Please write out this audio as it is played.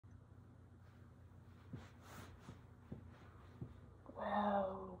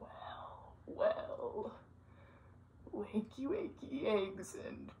wakey wakey eggs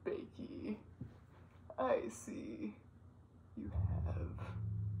and bakey. I see you have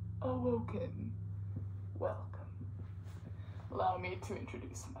awoken. Welcome. Allow me to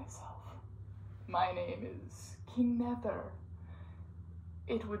introduce myself. My name is King Nether.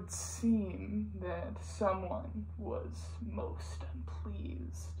 It would seem that someone was most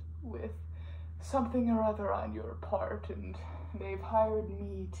unpleased with something or other on your part, and they've hired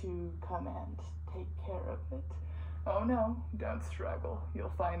me to come and take care of it. Oh no, don't struggle.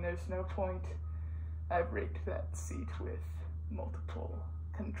 You'll find there's no point. I've rigged that seat with multiple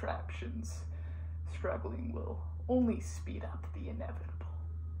contraptions. Struggling will only speed up the inevitable.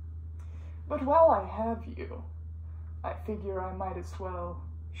 But while I have you, I figure I might as well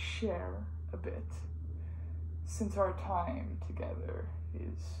share a bit, since our time together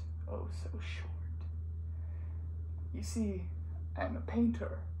is oh so short. You see, I'm a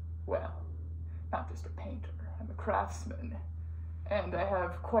painter. Well, not just a painter, I'm a craftsman, and I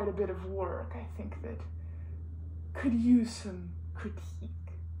have quite a bit of work I think that could use some critique,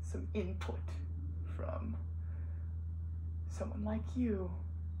 some input from someone like you.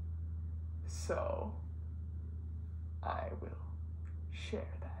 So I will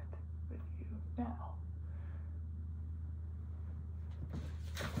share that with you now.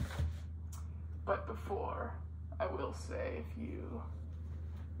 But before, I will say, if you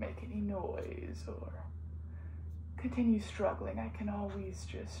make any noise or continue struggling, I can always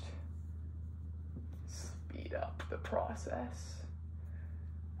just speed up the process.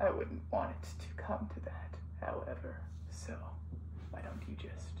 I wouldn't want it to come to that, however, so why don't you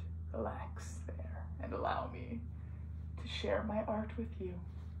just relax there and allow me to share my art with you.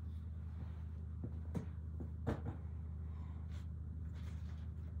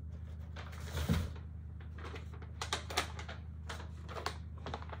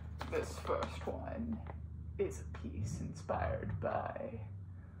 This first one is a piece inspired by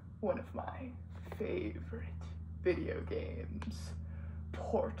one of my favorite video games,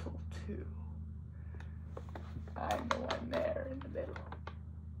 Portal 2. I'm the one there in the middle.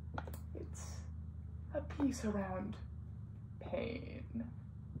 It's a piece around pain.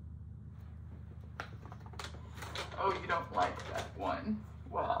 Oh, you don't like that one?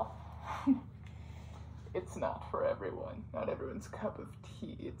 Well, it's not for everyone. Not everyone's cup of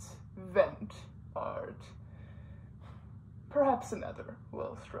tea. It's vent art. Perhaps another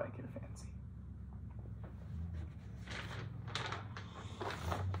will strike your fancy.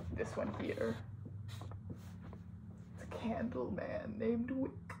 This one here. It's a candle man named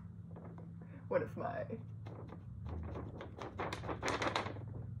Wick. One of my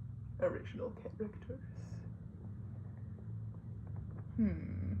original characters.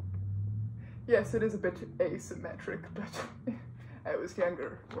 Yes, it is a bit asymmetric, but I was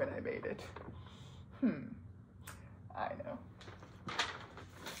younger when I made it. I know.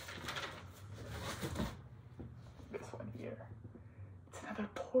 This one here. It's another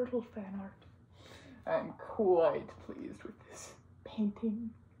Portal fan art. I'm quite pleased with this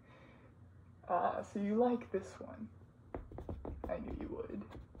painting. So you like this one? I knew you would.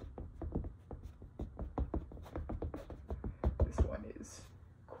 This one is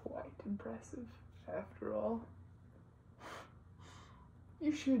quite impressive, after all.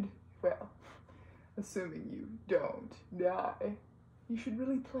 You should, well, assuming you don't die, you should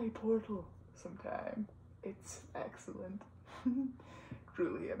really play Portal sometime. It's excellent.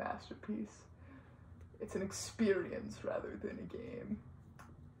 Truly a masterpiece. It's an experience rather than a game.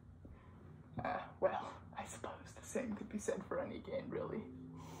 Well, I suppose the same could be said for any game, really.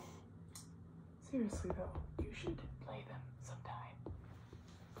 Seriously though, you should play them sometime.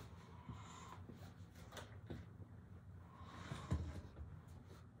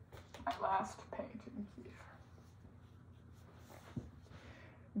 My last painting here.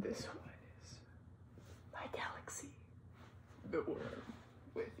 This one is my galaxy. The worm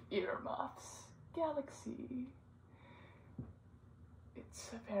with earmuffs. Galaxy.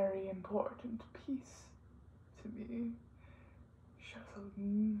 It's a very important piece to me. Shows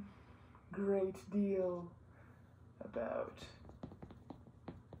a great deal about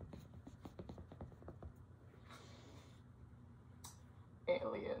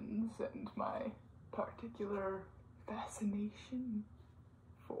aliens and my particular fascination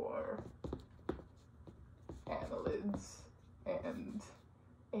for annelids and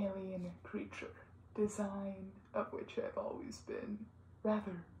alien creature design, of which I've always been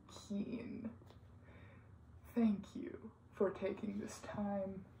rather keen. Thank you for taking this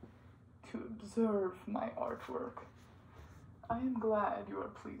time to observe my artwork. I am glad you are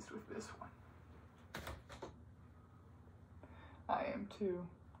pleased with this one. I am too.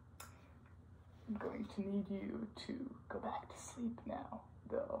 I'm going to need you to go back to sleep now,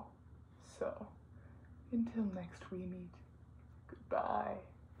 though. So, until next we meet, goodbye.